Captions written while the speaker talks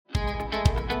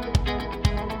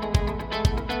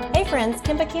friends,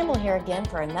 Kimba Campbell here again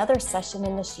for another session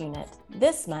in this unit.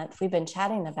 This month, we've been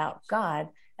chatting about God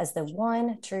as the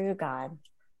one true God.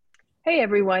 Hey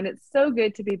everyone, it's so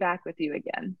good to be back with you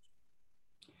again.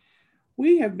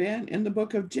 We have been in the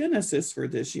book of Genesis for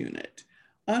this unit,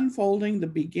 unfolding the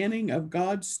beginning of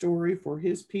God's story for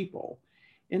his people.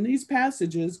 In these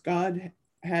passages, God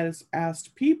has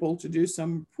asked people to do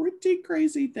some pretty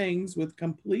crazy things with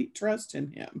complete trust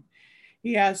in him.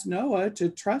 He asked Noah to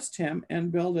trust him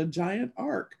and build a giant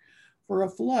ark for a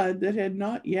flood that had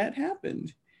not yet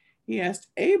happened. He asked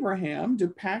Abraham to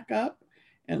pack up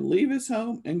and leave his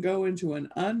home and go into an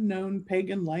unknown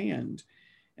pagan land.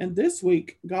 And this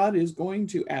week, God is going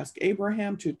to ask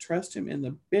Abraham to trust him in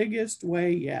the biggest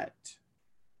way yet.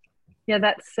 Yeah,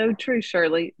 that's so true,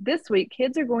 Shirley. This week,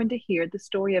 kids are going to hear the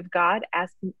story of God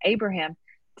asking Abraham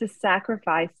to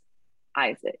sacrifice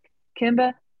Isaac.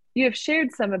 Kimba, you have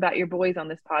shared some about your boys on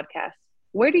this podcast.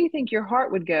 Where do you think your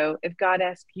heart would go if God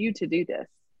asked you to do this?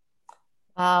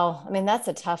 Wow, that's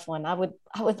a tough one. I would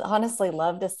honestly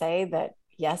love to say that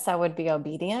yes, I would be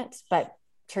obedient, but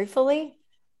truthfully,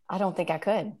 I don't think I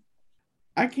could.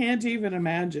 I can't even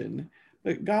imagine,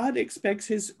 but God expects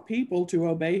his people to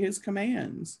obey his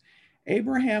commands.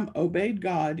 Abraham obeyed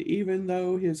God even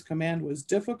though his command was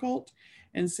difficult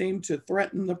and seemed to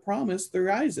threaten the promise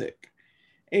through Isaac.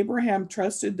 Abraham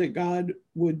trusted that God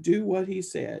would do what he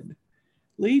said.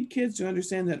 Lead kids to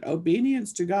understand that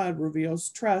obedience to God reveals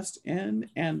trust in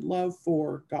and love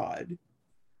for God.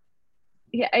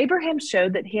 Yeah, Abraham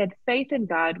showed that he had faith in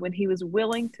God when he was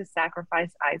willing to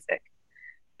sacrifice Isaac.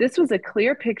 This was a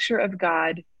clear picture of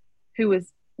God who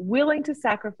was willing to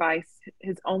sacrifice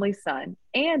his only son,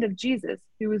 and of Jesus,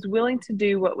 who was willing to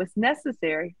do what was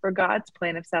necessary for God's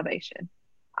plan of salvation.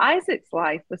 Isaac's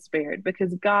life was spared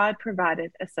because God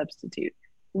provided a substitute.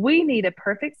 We need a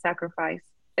perfect sacrifice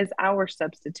as our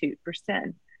substitute for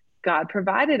sin. God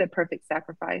provided a perfect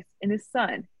sacrifice in his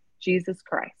son, Jesus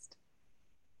Christ.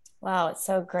 Wow, it's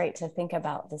so great to think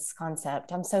about this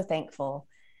concept. I'm so thankful.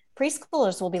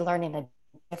 Preschoolers will be learning a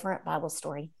different Bible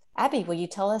story. Abby, will you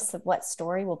tell us what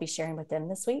story we'll be sharing with them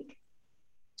this week?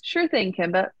 Sure thing,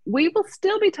 Kimba. We will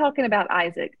still be talking about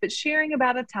Isaac, but sharing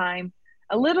about a time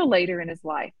a little later in his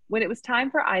life. When it was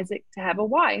time for Isaac to have a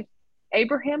wife,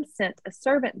 Abraham sent a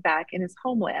servant back to his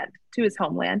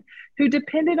homeland, who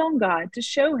depended on God to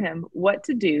show him what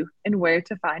to do and where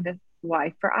to find a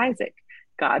wife for Isaac.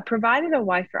 God provided a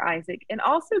wife for Isaac and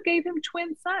also gave him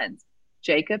twin sons,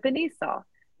 Jacob and Esau.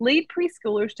 Lead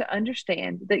preschoolers to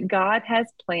understand that God has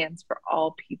plans for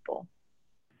all people.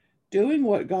 Doing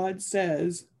what God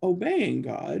says, obeying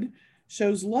God,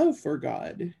 shows love for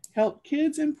God. Help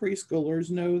kids and preschoolers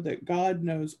know that God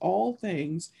knows all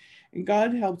things and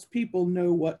God helps people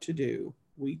know what to do.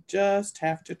 We just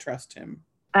have to trust him.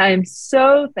 I am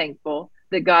so thankful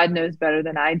that God knows better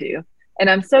than I do. And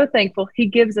I'm so thankful he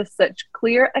gives us such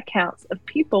clear accounts of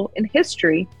people in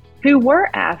history who were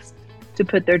asked to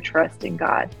put their trust in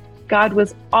God. God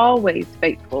was always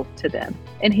faithful to them,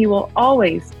 and he will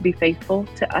always be faithful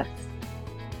to us.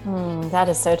 That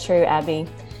is so true, Abby.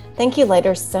 Thank you,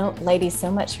 ladies,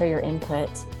 so much for your input.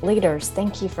 Leaders,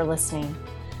 thank you for listening.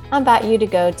 I invite you to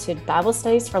go to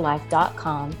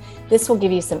BibleStudiesForLife.com. This will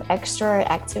give you some extra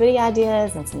activity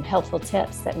ideas and some helpful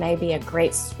tips that may be a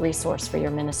great resource for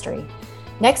your ministry.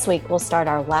 Next week, we'll start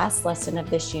our last lesson of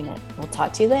this unit. We'll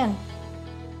talk to you then.